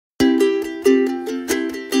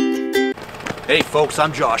Hey folks,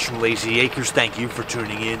 I'm Josh from Layzee Acres. Thank you for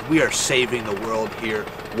tuning in. We are saving the world here,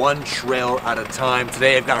 one trailer at a time.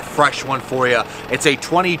 Today I've got a fresh one for you. It's a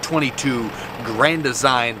 2022 Grand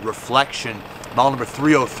Design Reflection, model number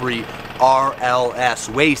 303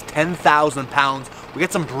 RLS. Weighs 10,000 pounds. We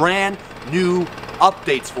got some brand new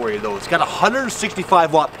updates for you though. It's got a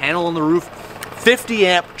 165 watt panel on the roof, 50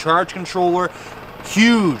 amp charge controller,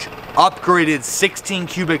 huge upgraded 16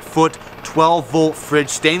 cubic foot 12 volt fridge,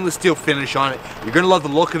 stainless steel finish on it. You're gonna love the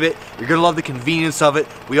look of it. You're gonna love the convenience of it.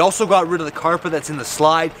 We also got rid of the carpet that's in the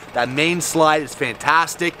slide. That main slide is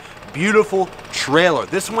fantastic. Beautiful trailer.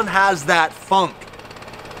 This one has that funk.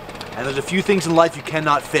 And there's a few things in life you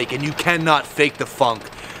cannot fake, and you cannot fake the funk.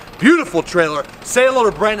 Beautiful trailer. Say hello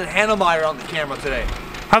to Brandon Hannemeyer on the camera today.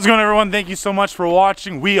 How's it going, everyone? Thank you so much for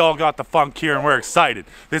watching. We all got the funk here and we're excited.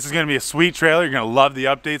 This is gonna be a sweet trailer. You're gonna love the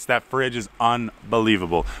updates. That fridge is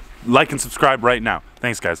unbelievable. Like and subscribe right now.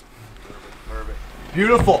 Thanks, guys. Perfect.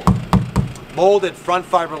 Beautiful molded front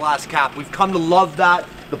fiberglass cap. We've come to love that.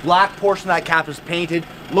 The black portion of that cap is painted.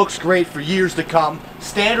 Looks great for years to come.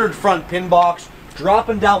 Standard front pin box.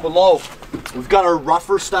 Dropping down below, we've got our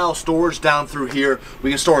rougher style storage down through here.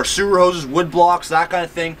 We can store our sewer hoses, wood blocks, that kind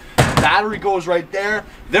of thing. Battery goes right there.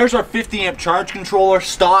 There's our 50 amp charge controller,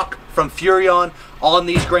 stock from Furrion on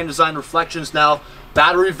these Grand Design Reflections now.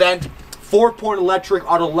 Battery vent, 4-point electric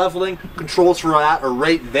auto leveling, controls for that are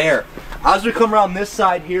right there. As we come around this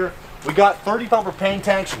side here, we got 30 pound propane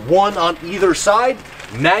tanks, one on either side.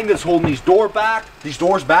 Magnets holding these doors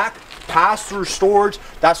back. Pass-through storage.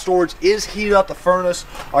 That storage is heated up the furnace.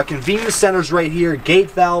 Our convenience centers right here,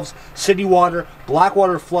 gate valves, city water, black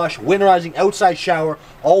water flush, winterizing outside shower,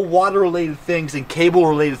 all water related things and cable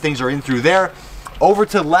related things are in through there. Over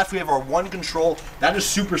to the left we have our one control. That is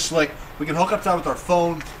super slick. We can hook up that with our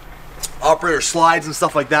phone, operator slides and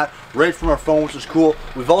stuff like that right from our phone, which is cool.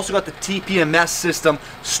 We've also got the TPMS system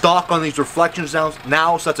stock on these Reflections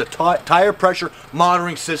now, so that's a tire pressure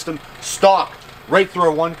monitoring system stock right through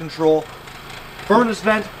our one control. Furnace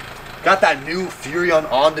vent, got that new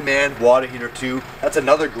Furrion on-demand water heater too. That's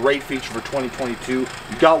another great feature for 2022. You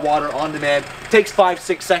got water on demand. Takes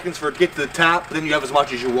 5-6 seconds for it to get to the tap, but then you have as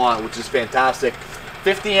much as you want, which is fantastic.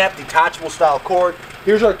 50 amp detachable style cord.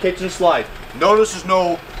 Here's our kitchen slide. Notice there's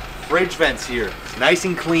no fridge vents here. It's nice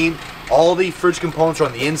and clean. All the fridge components are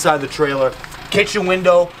on the inside of the trailer. Kitchen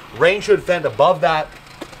window, rain hood vent above that.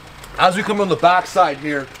 As we come on the back side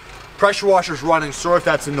here, pressure washer's running. Sorry if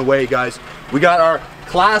that's in the way, guys. We got our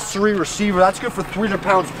class 3 receiver. That's good for 300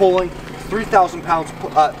 pounds pulling, 3,000 pounds,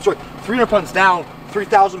 300 pounds down,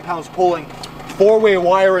 3,000 pounds pulling, 4-way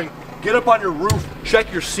wiring. Get up on your roof,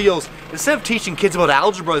 check your seals. Instead of teaching kids about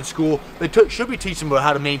algebra in school, they should be teaching them about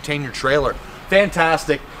how to maintain your trailer.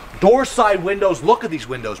 Fantastic. Door side windows. Look at these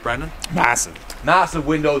windows, Brendan. Massive. Massive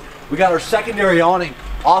windows. We got our secondary awning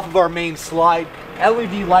off of our main slide.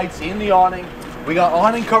 LED lights in the awning. We got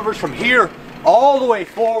awning covers from here all the way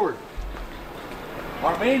forward.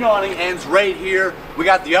 Our main awning ends right here. We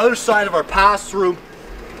got the other side of our pass-through.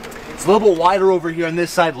 It's a little bit wider over here on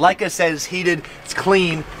this side. Like I said, it's heated, it's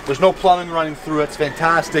clean. There's no plumbing running through it. It's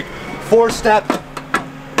fantastic. 4-step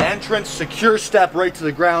entrance, secure step right to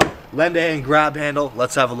the ground. Lend a hand, grab handle.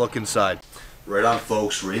 Let's have a look inside. Right on,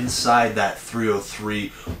 folks. We're inside that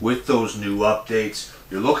 303 with those new updates.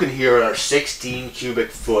 You're looking here at our 16 cubic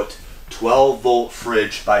foot 12 volt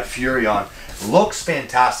fridge by Furrion. Looks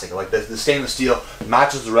fantastic. Like the stainless steel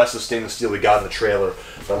matches the rest of the stainless steel we got in the trailer.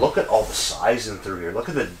 But look at all the sizing through here. Look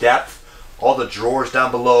at the depth, all the drawers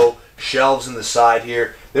down below, shelves in the side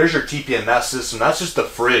here. There's your TPMS system. That's just the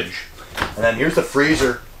fridge. And then here's the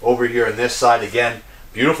freezer over here on this side again.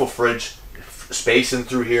 Beautiful fridge, space in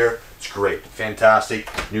through here. It's great, fantastic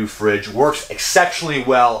new fridge. Works exceptionally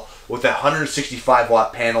well with a 165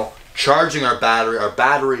 watt panel, charging our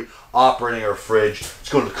battery operating our fridge. It's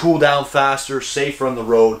going to cool down faster, safer on the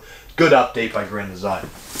road. Good update by Grand Design.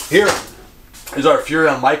 Here is our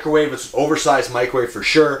Furrion microwave. It's an oversized microwave for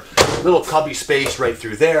sure. Little cubby space right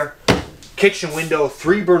through there. Kitchen window,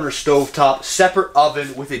 3-burner stovetop, separate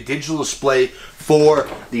oven with a digital display for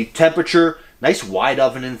the temperature. Nice wide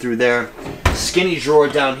oven in through there. Skinny drawer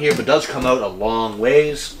down here, but does come out a long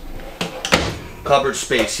ways. Cupboard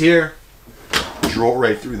space here. Drawer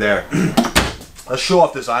right through there. Let's show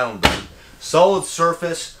off this island. Solid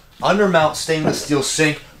surface, undermount stainless steel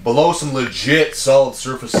sink, below some legit solid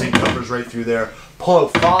surface sink covers right through there. Pull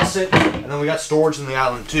out faucet, and then we got storage in the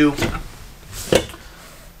island too.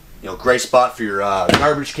 You know, great spot for your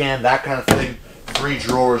garbage can, that kind of thing. 3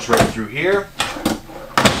 drawers right through here.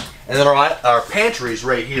 And then our pantry is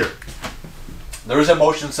right here. There is a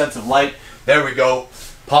motion sensitive light. There we go.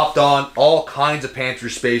 Popped on, all kinds of pantry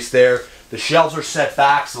space there. The shelves are set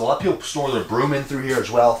back, so a lot of people store their broom in through here as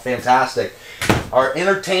well. Fantastic. Our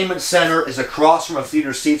entertainment center is across from our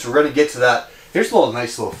theater seats. We're going to get to that. Here's a little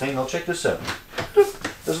nice little thing. Now check this out.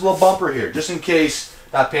 There's a little bumper here, just in case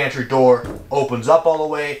that pantry door opens up all the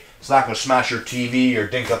way. It's not going to smash your TV or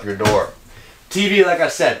dink up your door. TV, like I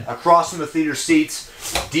said, across from the theater seats.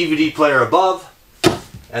 DVD player above.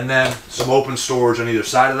 And then some open storage on either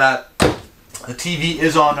side of that. The TV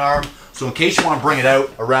is on arm, so in case you want to bring it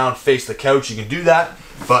out around, face the couch, you can do that.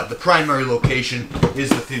 But the primary location is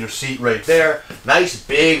the theater seat right there. Nice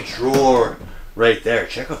big drawer right there.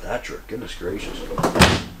 Check out that drawer. Goodness gracious.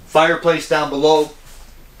 Fireplace down below.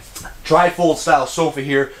 Trifold style sofa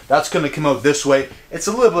here. That's going to come out this way. It's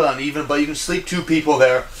a little bit uneven, but you can sleep 2 people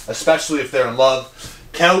there, especially if they're in love.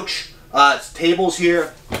 Couch, tables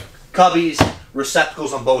here, cubbies,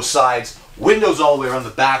 receptacles on both sides. Windows all the way around the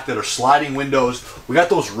back that are sliding windows. We got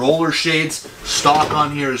those roller shades stock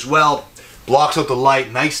on here as well. Blocks out the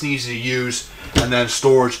light, nice and easy to use. And then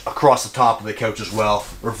storage across the top of the couch as well.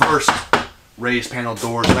 Reverse raised panel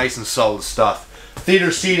doors, nice and solid stuff.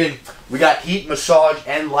 Theater seating, we got heat, massage,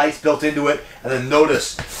 and lights built into it. And then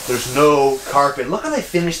notice, there's no carpet. Look how they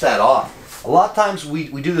finished that off. A lot of times we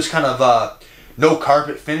do this kind of no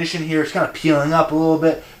carpet finish in here. It's kind of peeling up a little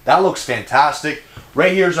bit. That looks fantastic.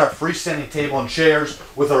 Right here is our freestanding table and chairs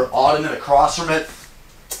with our ottoman across from it.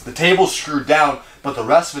 The table's screwed down, but the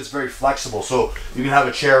rest of it's very flexible. So you can have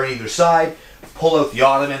a chair on either side, pull out the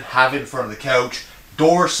ottoman, have it in front of the couch.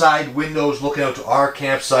 Door side windows looking out to our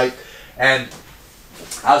campsite. And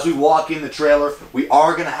as we walk in the trailer, we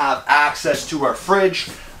are going to have access to our fridge,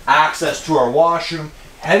 access to our washroom.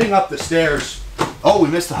 Heading up the stairs. Oh, we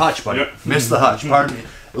missed the hutch, buddy. Yep. Missed the hutch, pardon me.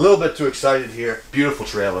 A little bit too excited here. Beautiful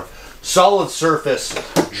trailer. Solid surface,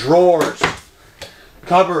 drawers,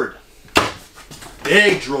 cupboard,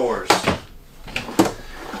 big drawers.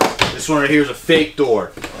 This one right here is a fake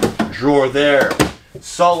door. Drawer there.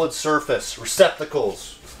 Solid surface,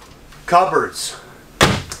 receptacles, cupboards,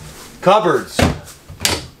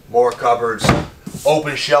 more cupboards,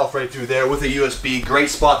 open shelf right through there with a USB. Great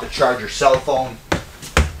spot to charge your cell phone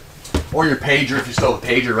or your pager if you still have a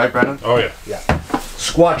pager, right, Brendan? Oh, yeah. Yeah.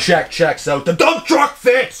 Squat check checks out. The dump truck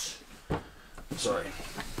fits! Sorry.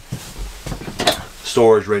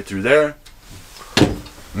 Storage right through there.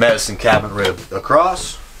 Medicine cabinet right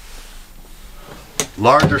across.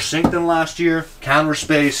 Larger sink than last year. Counter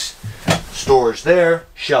space. Storage there.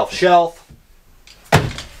 Shelf.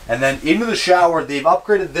 And then into the shower, they've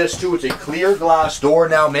upgraded this too. It's a clear glass door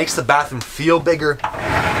now. Makes the bathroom feel bigger.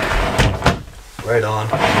 Right on.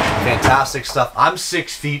 Fantastic stuff. I'm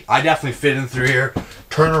 6 feet. I definitely fit in through here.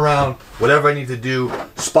 Turn around, whatever I need to do.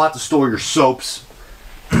 Spot to store your soaps.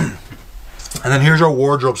 And then here's our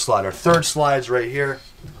wardrobe slide. Our third slide's right here.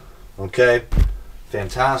 Okay.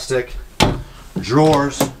 Fantastic.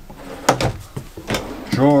 Drawers.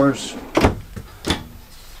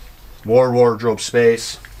 More wardrobe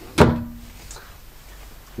space.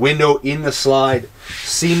 Window in the slide.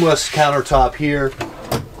 Seamless countertop here.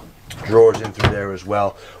 Drawers in through there as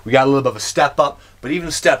well. We got a little bit of a step up, but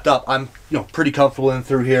even stepped up, I'm pretty comfortable in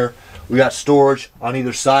through here. We got storage on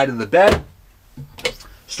either side of the bed.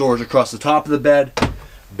 Storage across the top of the bed.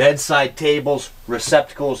 Bedside tables,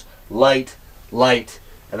 receptacles, light,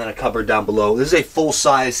 and then a cupboard down below. This is a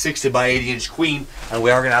full-size 60 by 80 inch queen, and we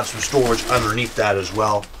are going to have some storage underneath that as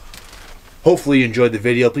well. Hopefully you enjoyed the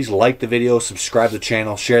video. Please like the video, subscribe to the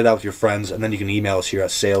channel, share that with your friends, and then you can email us here at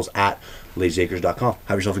sales@layzeeacres.com.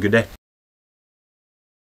 Have yourself a good day.